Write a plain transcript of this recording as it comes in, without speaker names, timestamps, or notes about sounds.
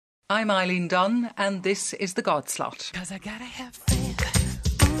I'm Eileen Dunn, and this is The God Slot. 'Cause I gotta have faith.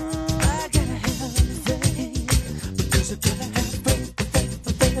 I gotta have faith. Because I gotta have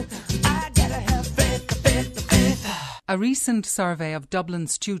faith. I gotta have faith. A recent survey of Dublin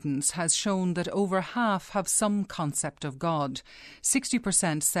students has shown that over half have some concept of God.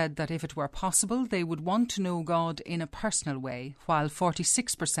 60% said that if it were possible, they would want to know God in a personal way, while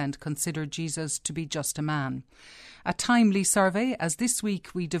 46% considered Jesus to be just a man. A timely survey, as this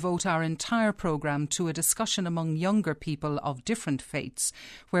week we devote our entire programme to a discussion among younger people of different faiths,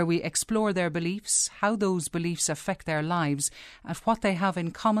 where we explore their beliefs, how those beliefs affect their lives, and what they have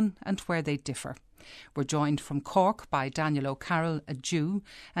in common and where they differ. We're joined from Cork by Daniel O'Carroll, a Jew,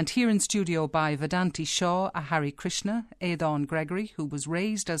 and here in studio by Vedanti Shaw, a Hare Krishna, Aodhan Gregory, who was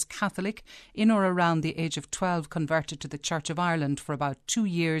raised as Catholic, in or around the age of 12 converted to the Church of Ireland for about 2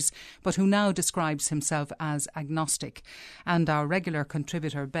 years, but who now describes himself as agnostic, and our regular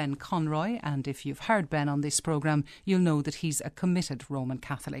contributor Ben Conroy, and if you've heard Ben on this programme, you'll know that he's a committed Roman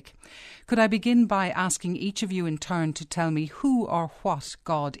Catholic. Could I begin by asking each of you in turn to tell me who or what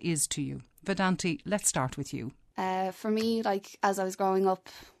God is to you? Vedanti, let's start with you. For me, like, as I was growing up,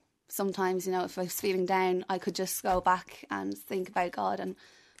 sometimes, you know, if I was feeling down, I could just go back and think about God and,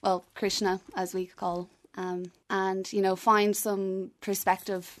 well, Krishna, as we call, and, you know, find some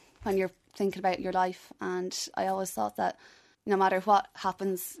perspective when you're thinking about your life. And I always thought that no matter what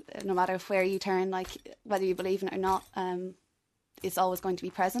happens, no matter where you turn, like, whether you believe in it or not, it's always going to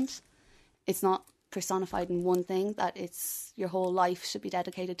be present. It's not personified in one thing, that it's your whole life should be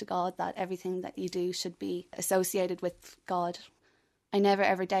dedicated to God, that everything that you do should be associated with God. I never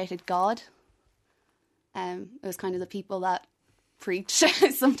ever doubted God. It was kind of the people that preach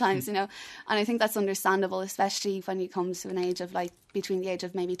sometimes, you know, and I think that's understandable, especially when you come to an age of, like, between the age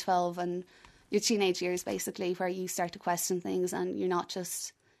of maybe 12 and your teenage years, basically, where you start to question things and you're not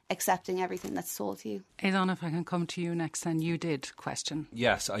just accepting everything that's told to you. Aodhan, if I can come to you next, then you did question.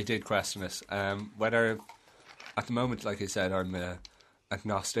 Yes, I did question it. Whether, at the moment, like I said, I'm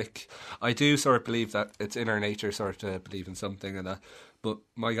agnostic. I do sort of believe that it's in our nature sort of to believe in something and that, but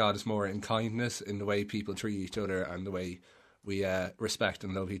my God is more in kindness, in the way people treat each other and the way we respect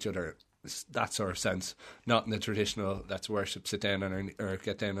and love each other. That sort of sense, not in the traditional let's worship, sit down on our, or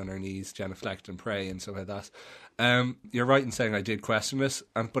get down on our knees, genuflect and pray and stuff like that. You're right in saying I did question this,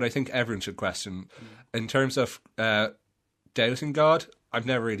 but I think everyone should question. In terms of doubting God, I've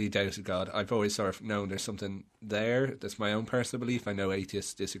never really doubted God. I've always sort of known there's something there. That's my own personal belief. I know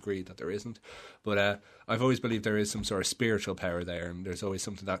atheists disagree that there isn't, but I've always believed there is some sort of spiritual power there, and there's always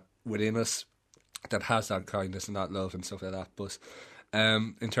something that within us that has that kindness and that love and stuff like that. But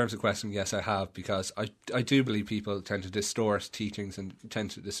in terms of questioning, yes, I have, because I do believe people tend to distort teachings and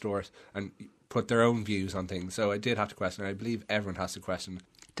tend to distort and put their own views on things. So I did have to question. I believe everyone has to question.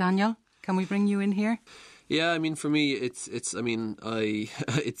 Daniel, can we bring you in here? Yeah, I mean, for me, it's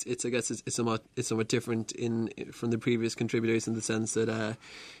somewhat different from the previous contributors, in the sense that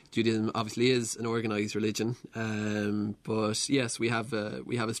Judaism obviously is an organised religion, but yes, we have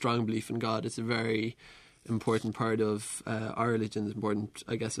a strong belief in God. It's a very important part of our religion. It's important,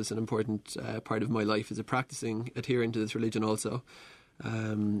 I guess, it's an important part of my life as a practicing adherent to this religion also,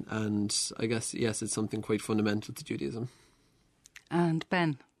 and I guess, yes, it's something quite fundamental to Judaism. And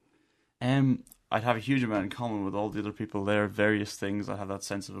Ben? I'd have a huge amount in common with all the other people there, various things. I have that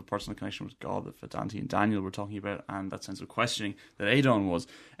sense of a personal connection with God that Vedanti and Daniel were talking about, and that sense of questioning that Aodhan was.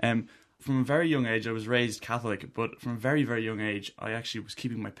 From a very young age, I was raised Catholic, but from a very, very young age, I actually was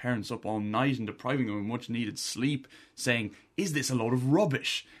keeping my parents up all night and depriving them of much needed sleep, saying, is this a load of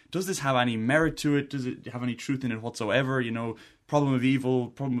rubbish? Does this have any merit to it? Does it have any truth in it whatsoever? You know, problem of evil,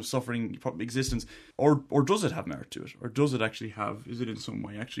 problem of suffering, problem of existence, or does it have merit to it? Or does it actually have, is it in some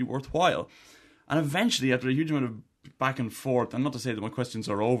way actually worthwhile? And eventually, after a huge amount of back and forth, and not to say that my questions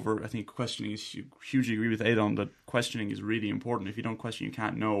are over, I think questioning is, hugely agree with Aodhan that questioning is really important. If you don't question, you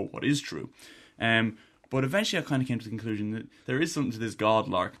can't know what is true. But eventually I kind of came to the conclusion that there is something to this God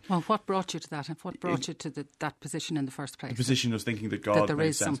lark. Well, what brought you to that? And what brought you to that position in the first place? The position of thinking that God that there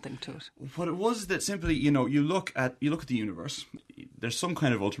is sense. Something to it. What it was that simply, you know, you look at the universe. There's some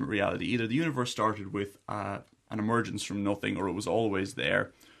kind of ultimate reality. Either the universe started with an emergence from nothing, or it was always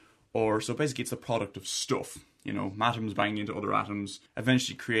there. Or, so basically it's the product of stuff, you know, atoms banging into other atoms,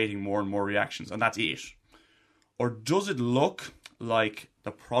 eventually creating more and more reactions, and that's it. Or does it look like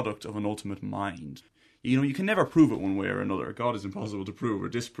the product of an ultimate mind? You know, you can never prove it one way or another. God is impossible to prove or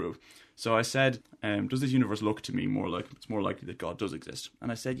disprove. So I said, does this universe look to me more like, it's more likely that God does exist? And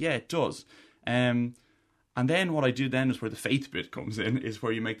I said, yeah, it does. And then what I do then is where the faith bit comes in, is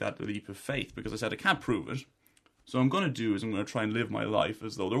where you make that leap of faith, because I said, I can't prove it. So what I'm going to do is I'm going to try and live my life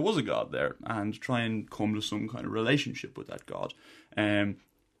as though there was a God there and try and come to some kind of relationship with that God. And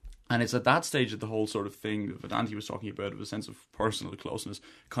it's at that stage that the whole sort of thing that Vedanti was talking about, of a sense of personal closeness,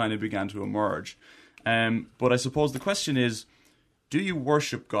 kind of began to emerge. But I suppose the question is, do you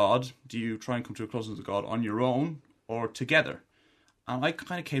worship God? Do you try and come to a closeness with God on your own or together? And I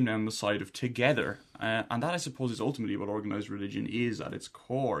kind of came down the side of together. And that, I suppose, is ultimately what organised religion is at its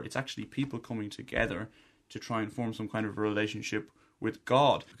core. It's actually people coming together to try and form some kind of relationship with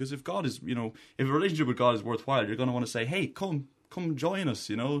God. Because if God is, if a relationship with God is worthwhile, you're going to want to say, hey, come join us,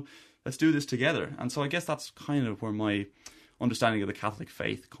 let's do this together. And so I guess that's kind of where my understanding of the Catholic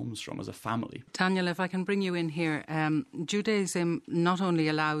faith comes from as a family. Daniel, if I can bring you in here, Judaism not only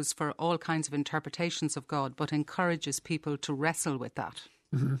allows for all kinds of interpretations of God, but encourages people to wrestle with that.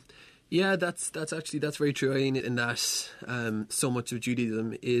 Mm-hmm. Yeah, that's very true, in that so much of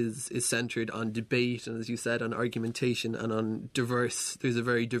Judaism is centred on debate and, as you said, on argumentation and on there's a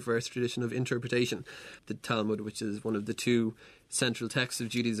very diverse tradition of interpretation. The Talmud, which is one of the two central texts of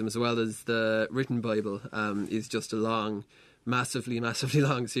Judaism, as well as the written Bible, is just a long, massively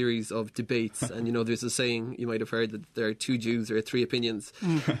long series of debates. And there's a saying you might have heard, that there are two Jews, there are three opinions.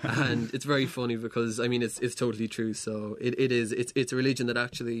 And it's very funny because it's totally true. So it's a religion that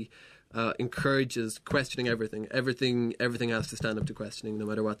actually encourages questioning everything. Everything has to stand up to questioning, no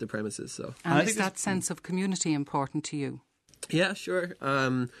matter what the premise is. So, and is that sense of community important to you? Yeah, sure.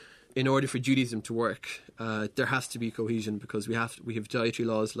 In order for Judaism to work, there has to be cohesion, because we have dietary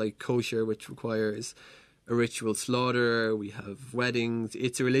laws like kosher, which requires a ritual slaughter. We have weddings.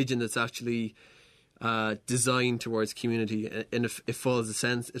 It's a religion that's actually designed towards community, and it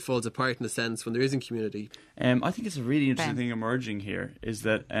falls apart in a sense when there isn't community. I think it's a really interesting thing emerging here, is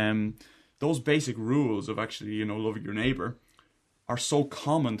that those basic rules of actually loving your neighbour are so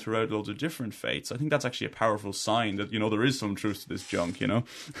common throughout loads of different faiths. I think that's actually a powerful sign that there is some truth to this junk. And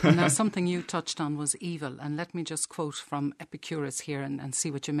now something you touched on was evil, and let me just quote from Epicurus here and see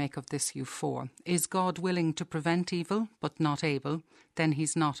what you make of this, you four. Is God willing to prevent evil but not able? Then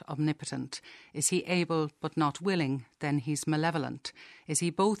he's not omnipotent. Is he able but not willing? Then he's malevolent. Is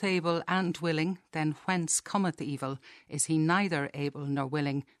he both able and willing? Then whence cometh the evil? Is he neither able nor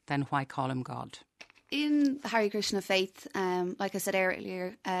willing? Then why call him God? In the Hare Krishna faith, like I said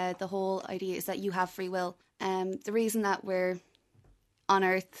earlier, the whole idea is that you have free will. The reason that we're on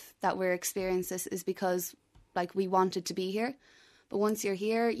earth, that we're experiencing this, is because we wanted to be here. But once you're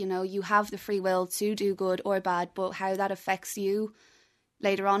here, you have the free will to do good or bad, but how that affects you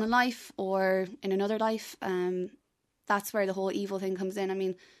later on in life or in another life, that's where the whole evil thing comes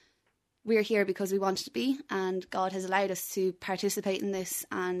in. We're here because we wanted to be, and God has allowed us to participate in this,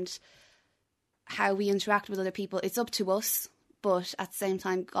 and how we interact with other people, it's up to us, but at the same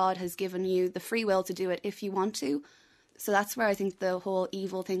time God has given you the free will to do it if you want to. So that's where I think the whole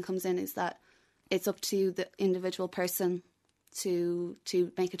evil thing comes in, is that it's up to the individual person to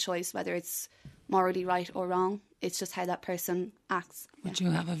make a choice, whether it's morally right or wrong. It's just how that person acts. Would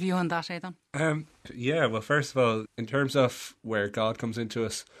you have a view on that, Aodhan? Yeah, well, first of all, in terms of where God comes into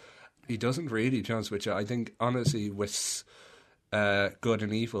us, he doesn't really, to be honest with you. I think, honestly, with good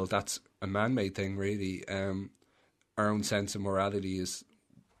and evil, that's a man-made thing, really. Our own sense of morality is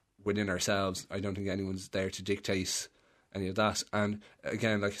within ourselves. I don't think anyone's there to dictate any of that. And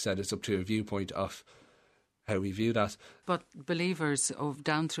again, like I said, it's up to a viewpoint of how we view that. But believers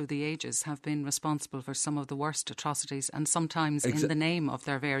down through the ages have been responsible for some of the worst atrocities, and sometimes in the name of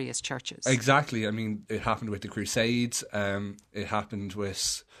their various churches. Exactly. It happened with the Crusades. It happened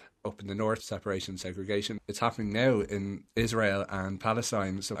with, up in the north, separation and segregation. It's happening now in Israel and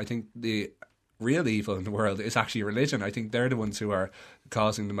Palestine. So I think the real evil in the world is actually religion. I think they're the ones who are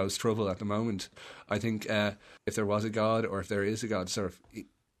causing the most trouble at the moment. I think if there was a God, or if there is a God, sort of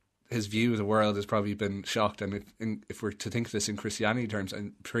his view of the world has probably been shocked. And if we're to think of this in Christianity terms,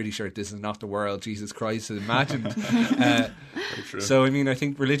 I'm pretty sure this is not the world Jesus Christ has imagined. So I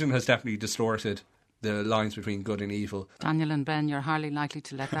think religion has definitely distorted the lines between good and evil. Daniel and Ben, you're hardly likely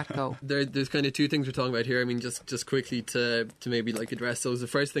to let that go. There's kind of two things we're talking about here. Just quickly to maybe address those. The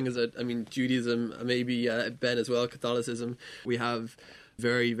first thing is that Judaism, maybe Ben as well, Catholicism, we have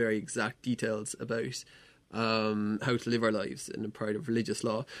very, very exact details about how to live our lives in a part of religious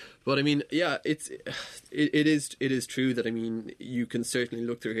law. But it is true that you can certainly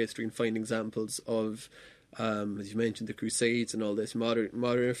look through history and find examples of, as you mentioned, the Crusades and all this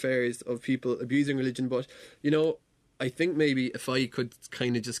modern affairs of people abusing religion. But I think maybe if I could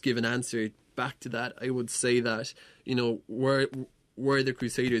kind of just give an answer back to that, I would say that were the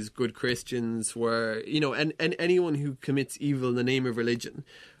Crusaders good Christians? And anyone who commits evil in the name of religion,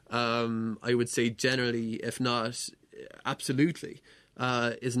 I would say generally, if not absolutely,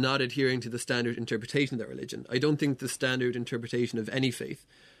 is not adhering to the standard interpretation of their religion. I don't think the standard interpretation of any faith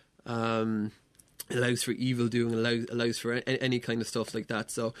allows for evil doing, allows for any kind of stuff like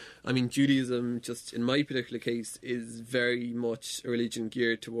that. So, I mean, Judaism, just in my particular case, is very much a religion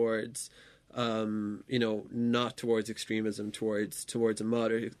geared towards, not towards extremism, towards a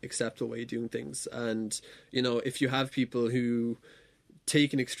moderate, acceptable way of doing things. And, if you have people who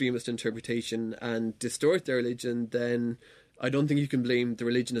take an extremist interpretation and distort their religion, then I don't think you can blame the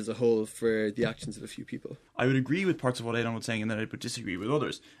religion as a whole for the actions of a few people. I would agree with parts of what Aodhan was saying, and then I would disagree with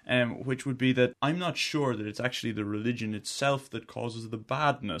others, which would be that I'm not sure that it's actually the religion itself that causes the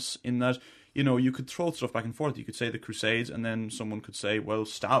badness, in that, you could throw stuff back and forth. You could say the Crusades, and then someone could say, well,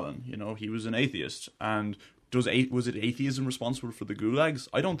 Stalin, he was an atheist. And was it atheism responsible for the gulags?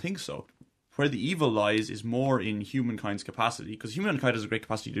 I don't think so. Where the evil lies is more in humankind's capacity, because humankind has a great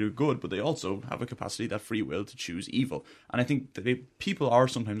capacity to do good, but they also have a capacity, that free will, to choose evil. And I think that people are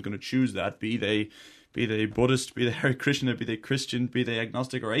sometimes going to choose that, be they Buddhist, be they Hare Krishna, be they Christian, be they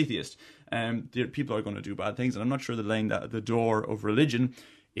agnostic or atheist. People are going to do bad things, and I'm not sure that laying that at the door of religion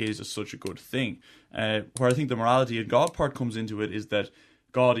is such a good thing. Where I think the morality and God part comes into it is that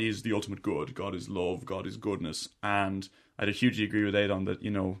God is the ultimate good, God is love, God is goodness, and I'd hugely agree with Aodhan that,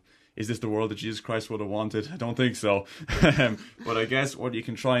 is this the world that Jesus Christ would have wanted? I don't think so. But I guess what you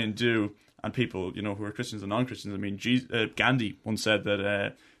can try and do, and people, who are Christians and non-Christians, I mean, Gandhi once said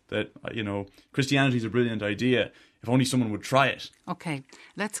that Christianity is a brilliant idea, if only someone would try it. Okay,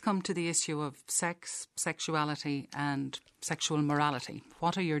 let's come to the issue of sex, sexuality and sexual morality.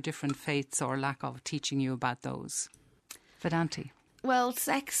 What are your different faiths or lack of teaching you about those? Vedanti. Well,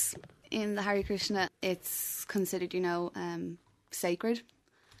 sex in the Hare Krishna, it's considered, sacred.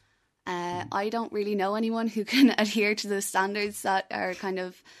 I don't really know anyone who can adhere to the standards that are kind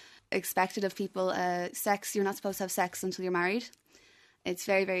of expected of people. Sex, you're not supposed to have sex until you're married. It's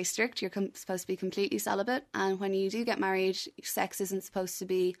very, very strict. You're supposed to be completely celibate. And when you do get married, sex isn't supposed to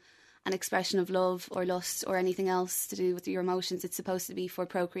be an expression of love or lust or anything else to do with your emotions. It's supposed to be for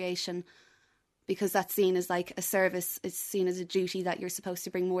procreation, because that's seen as like a service. It's seen as a duty that you're supposed to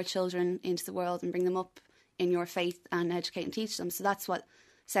bring more children into the world and bring them up in your faith and educate and teach them. So that's what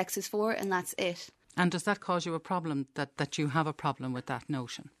sex is for, and that's it. And does that cause you a problem, that you have a problem with that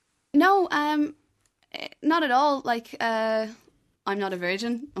notion? No, not at all. Like, I'm not a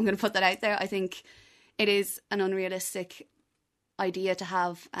virgin. I'm going to put that out there. I think it is an unrealistic idea to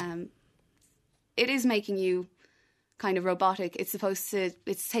have. It is making you kind of robotic. It's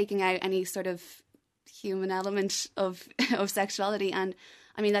taking out any sort of human element of sexuality. And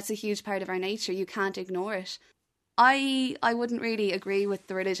I mean, that's a huge part of our nature. You can't ignore it. I wouldn't really agree with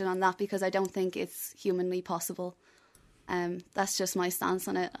the religion on that, because I don't think it's humanly possible. That's just my stance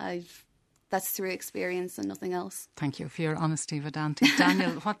on it. That's through experience and nothing else. Thank you for your honesty, Vedanti.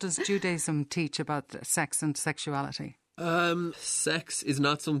 Daniel, what does Judaism teach about sex and sexuality? Sex is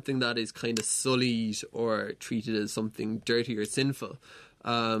not something that is kind of sullied or treated as something dirty or sinful.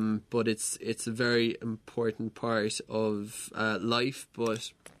 But it's a very important part of life.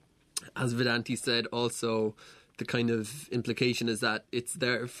 But as Vedanti said, also the kind of implication is that it's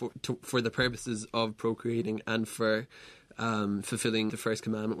there for the purposes of procreating and for fulfilling the first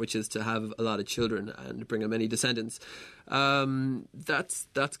commandment, which is to have a lot of children and bring up many descendants. That's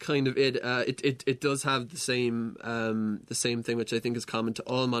kind of it. It does have the same thing, which I think is common to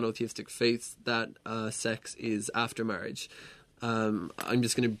all monotheistic faiths, that sex is after marriage. I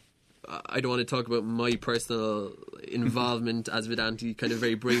don't want to talk about my personal involvement, as Vedanti kind of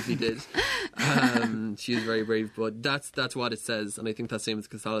very bravely did. She is very brave, but that's what it says, and I think that's the same with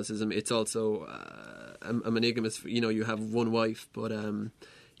Catholicism. It's also a monogamous. You have one wife, but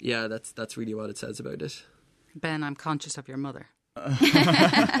that's really what it says about it. Ben, I'm conscious of your mother. Okay.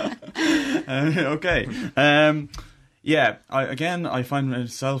 I find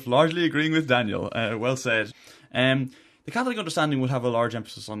myself largely agreeing with Daniel. Well said. The Catholic understanding would have a large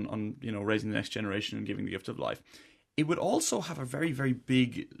emphasis on raising the next generation and giving the gift of life. It would also have a very, very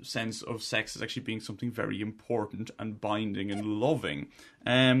big sense of sex as actually being something very important and binding and loving.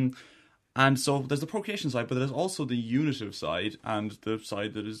 And so there's the procreation side, but there's also the unitive side, and the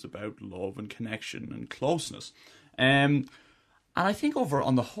side that is about love and connection and closeness. And I think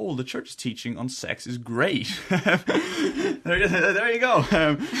on the whole, the church's teaching on sex is great. There you go.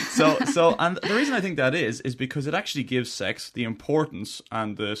 So, and the reason I think that is because it actually gives sex the importance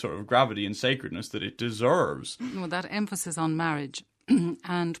and the sort of gravity and sacredness that it deserves. Well, that emphasis on marriage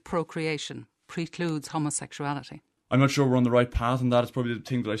and procreation precludes homosexuality. I'm not sure we're on the right path, and that is probably the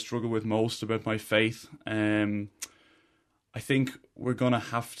thing that I struggle with most about my faith. I think we're going to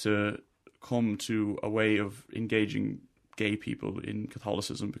have to come to a way of engaging gay people in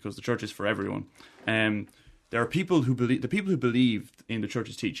Catholicism, because the church is for everyone. There are people who believe in the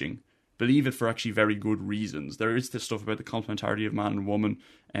church's teaching believe it for actually very good reasons. There is this stuff about the complementarity of man and woman.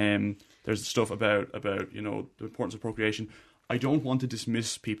 There's stuff about the importance of procreation. I don't want to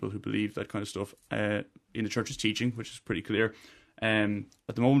dismiss people who believe that kind of stuff in the church's teaching, which is pretty clear.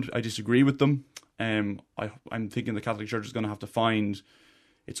 At the moment, I disagree with them. I'm thinking the Catholic Church is going to have to find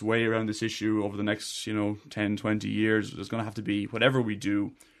its way around this issue over the next 10, 20 years. There's going to have to be, whatever we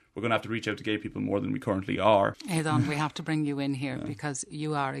do, we're going to have to reach out to gay people more than we currently are. Aodhan, we have to bring you in here because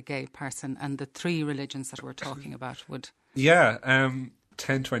you are a gay person, and the three religions that we're talking about would... Yeah,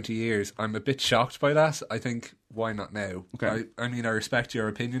 10, 20 years. I'm a bit shocked by that. I think, why not now? Okay. I mean, I respect your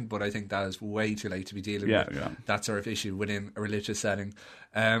opinion, but I think that is way too late to be dealing with that sort of issue within a religious setting.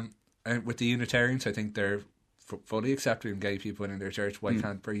 And with the Unitarians, I think they're fully accepting gay people in their church. Why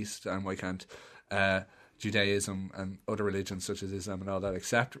can't priests and why can't Judaism and other religions such as Islam and all that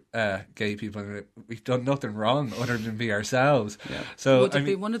accept gay people? And we've done nothing wrong other than be ourselves. Yeah. So would it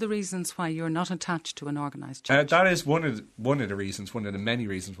be one of the reasons why you're not attached to an organised church? That is one of the reasons, one of the many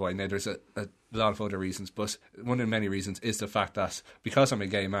reasons why. Now there's a lot of other reasons, but one of the many reasons is the fact that because I'm a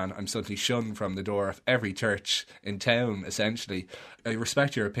gay man, I'm suddenly shunned from the door of every church in town, essentially. I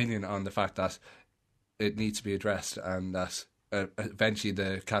respect your opinion on the fact that it needs to be addressed, and that eventually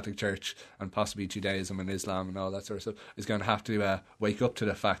the Catholic Church and possibly Judaism and Islam and all that sort of stuff is going to have to wake up to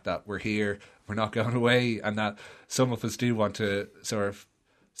the fact that we're here, we're not going away, and that some of us do want to sort of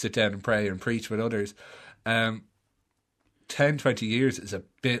sit down and pray and preach with others. 10, 20 years is a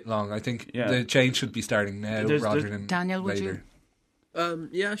bit long. I think the change should be starting now rather than Daniel, later. Would you?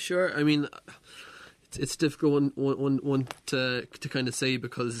 Yeah, sure. I mean, it's a difficult one to kind of say,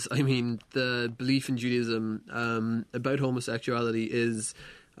 because I mean the belief in Judaism about homosexuality is,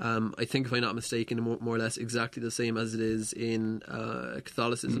 I think if I'm not mistaken, more or less exactly the same as it is in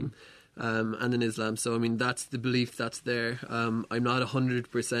Catholicism and in Islam. So I mean that's the belief that's there. I'm not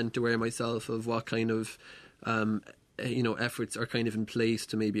 100% aware myself of what kind of efforts are kind of in place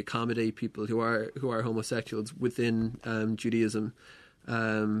to maybe accommodate people who are homosexuals within Judaism.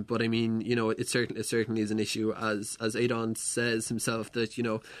 But I mean, it certainly is an issue, as Aodhan says himself, that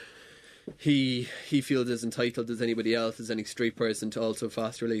he feels as entitled as anybody else, as any straight person, to also a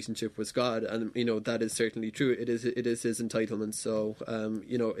fast relationship with God, and that is certainly true. It is his entitlement. So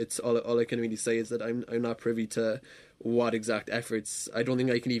it's all I can really say is that I'm not privy to what exact efforts. I don't think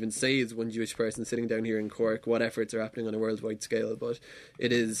I can even say as one Jewish person sitting down here in Cork what efforts are happening on a worldwide scale, but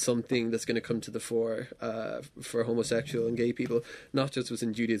it is something that's going to come to the fore for homosexual and gay people, not just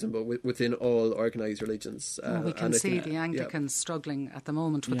within Judaism but within all organised religions. We can see the Anglicans struggling at the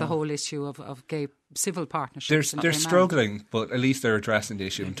moment with the whole issue of gay civil partnerships. They're struggling, but at least they're addressing the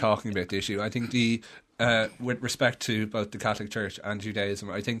issue and talking about the issue. I think with respect to both the Catholic Church and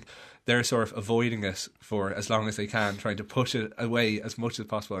Judaism, I think they're sort of avoiding it for as long as they can, trying to push it away as much as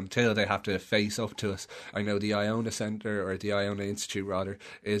possible until they have to face up to us. I know the Iona Centre, or the Iona Institute rather,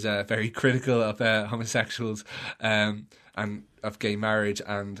 is very critical of homosexuals and of gay marriage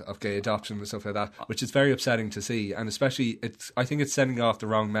and of gay adoption and stuff like that, which is very upsetting to see. And especially, I think it's sending off the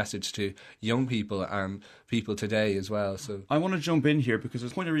wrong message to young people and people today as well. So I want to jump in here because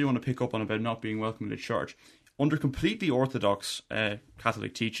there's a point I really want to pick up on about not being welcome in the church. Under completely orthodox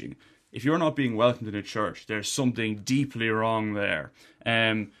Catholic teaching, if you're not being welcomed in a church, there's something deeply wrong there.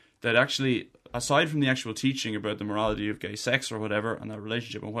 That actually, aside from the actual teaching about the morality of gay sex or whatever, and that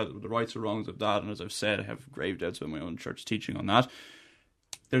relationship and what the rights or wrongs of that, and as I've said, I have grave doubts about my own church teaching on that,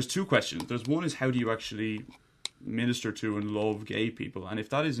 there's two questions. There's one is, how do you actually minister to and love gay people? And if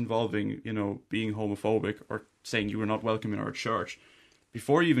that is involving, being homophobic or saying you are not welcome in our church,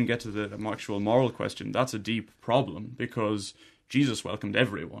 before you even get to the actual moral question, that's a deep problem, because Jesus welcomed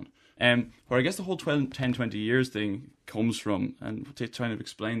everyone. Where I guess the whole 10, 20 years thing comes from, and to trying to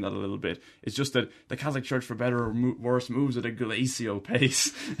explain that a little bit, it's just that the Catholic Church, for better or worse, moves at a glacial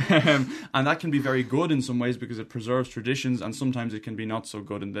pace. And that can be very good in some ways because it preserves traditions, and sometimes it can be not so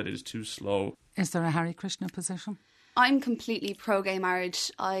good in that it is too slow. Is there a Hare Krishna position? I'm completely pro-gay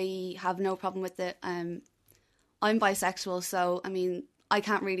marriage. I have no problem with it. I'm bisexual, so, I mean, I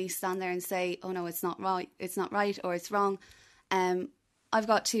can't really stand there and say, oh no, it's not right, or it's wrong. I've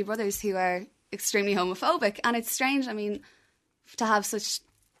got two brothers who are extremely homophobic, and it's strange, I mean, to have such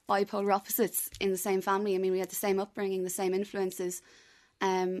bipolar opposites in the same family. I mean, we had the same upbringing, the same influences.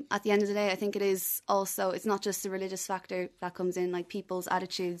 At the end of the day, I think it is also, it's not just the religious factor that comes in, like people's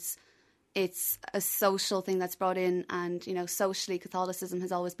attitudes. It's a social thing that's brought in, and, socially Catholicism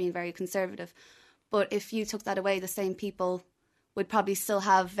has always been very conservative. But if you took that away, the same people would probably still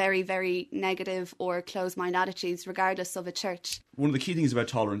have very, very negative or closed-mind attitudes, regardless of a church. One of the key things about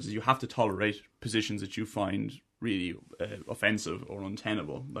tolerance is you have to tolerate positions that you find really offensive or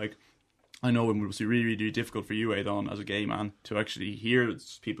untenable. Like, I know it must be really, really difficult for you, Aodhan, as a gay man, to actually hear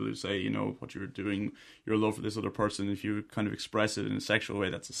people who say, you know, what you're doing, your love for this other person, if you kind of express it in a sexual way,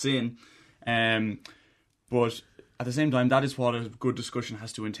 that's a sin. But at the same time, that is what a good discussion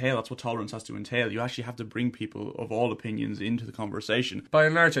has to entail. That's what tolerance has to entail. You actually have to bring people of all opinions into the conversation. By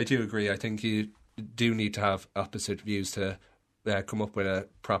and large, I do agree. I think you do need to have opposite views to come up with a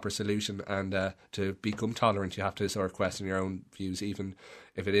proper solution, and to become tolerant you have to sort of question your own views, even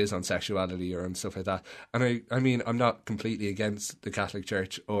if it is on sexuality or on stuff like that. And I mean, I'm not completely against the Catholic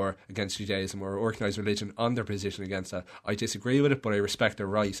Church or against Judaism or organised religion on their position against that. I disagree with it, but I respect their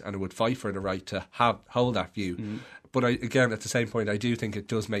right, and I would fight for the right to hold that view. Mm-hmm. But again, at the same point, I do think it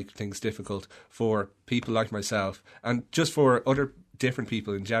does make things difficult for people like myself, and just for other different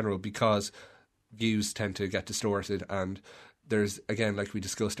people in general, because views tend to get distorted, and there's, again, like we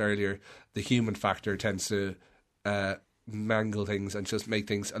discussed earlier, the human factor tends to mangle things and just make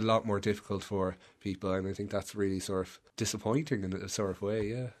things a lot more difficult for people, and I think that's really sort of disappointing in a sort of way,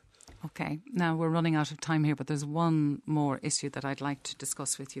 yeah. Okay, now we're running out of time here, but there's one more issue that I'd like to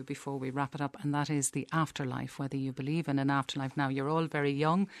discuss with you before we wrap it up, and that is the afterlife, whether you believe in an afterlife. Now, you're all very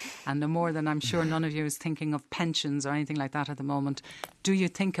young, and no more than I'm sure none of you is thinking of pensions or anything like that at the moment. Do you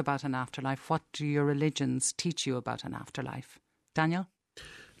think about an afterlife? What do your religions teach you about an afterlife? Daniel?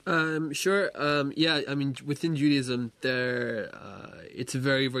 Sure. Yeah, I mean, within Judaism, it's a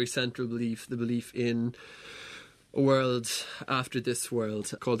very, very central belief, the belief in a world after this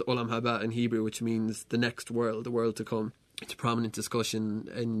world, called Olam Haba in Hebrew, which means the next world, the world to come. It's a prominent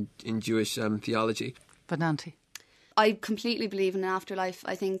discussion in Jewish theology. Vedanti? I completely believe in an afterlife.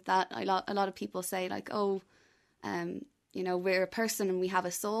 I think that a lot of people say, like, you know, we're a person and we have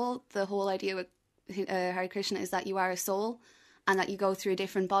a soul. The whole idea with Hare Krishna is that you are a soul, and that you go through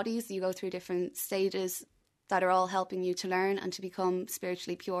different bodies, you go through different stages that are all helping you to learn and to become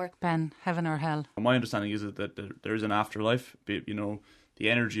spiritually pure. Ben, heaven or hell? My understanding is that there is an afterlife. You know, the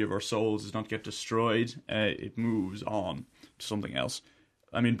energy of our souls does not get destroyed. It moves on to something else.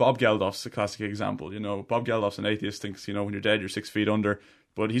 I mean, Bob Geldof's a classic example. You know, Bob Geldof's an atheist, thinks, you know, when you're dead, you're 6 feet under.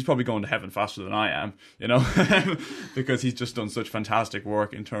 But he's probably going to heaven faster than I am, you know, because he's just done such fantastic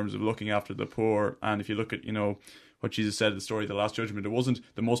work in terms of looking after the poor. And if you look at, you know, what Jesus said in the story of the Last Judgment, it wasn't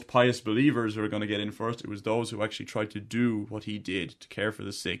the most pious believers who were going to get in first. It was those who actually tried to do what he did, to care for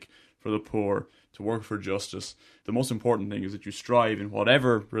the sick, for the poor, to work for justice. The most important thing is that you strive in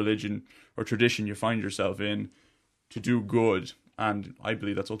whatever religion or tradition you find yourself in to do good. And I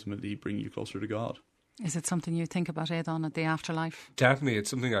believe that's ultimately bringing you closer to God. Is it something you think about, Aodhan, at the afterlife? Definitely,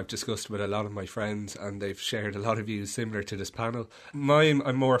 it's something I've discussed with a lot of my friends, and they've shared a lot of views similar to this panel.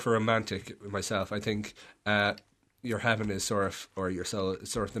 I'm more of a romantic myself. I think your heaven is sort of, or your soul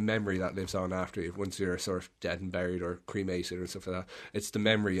is sort of the memory that lives on after you, once you're sort of dead and buried or cremated or stuff like that. It's the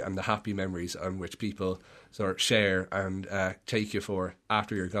memory and the happy memories on which people sort of share and take you for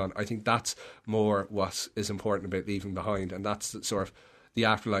after you're gone. I think that's more what is important about leaving behind, and that's sort of the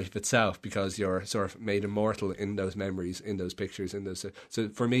afterlife itself, because you're sort of made immortal in those memories, in those pictures, in those. So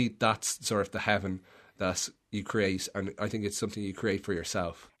for me, that's sort of the heaven that you create, and I think it's something you create for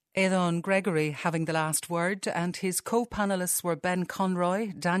yourself. Aodhan Gregory having the last word, and his co-panellists were Ben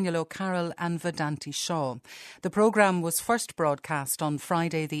Conroy, Daniel O'Carroll and Vedanti Shaw. The programme was first broadcast on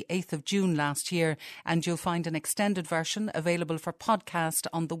Friday the 8th of June last year, and you'll find an extended version available for podcast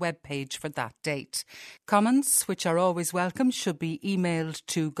on the webpage for that date. Comments, which are always welcome, should be emailed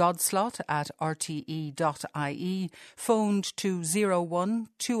to godslot@rte.ie, phoned to 01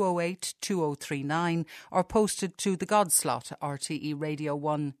 208 2039 or posted to the Godslot, RTE Radio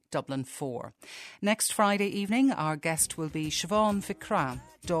 1, Dublin 4. Next Friday evening, our guest will be Siobhan Ficra,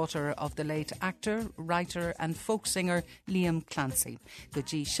 daughter of the late actor, writer and folk singer Liam Clancy.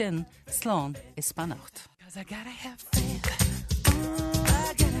 Guji Shin, Slán is Spanacht. 'Cause I gotta have faith.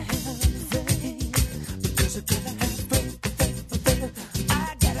 I gotta have faith. Because I gotta have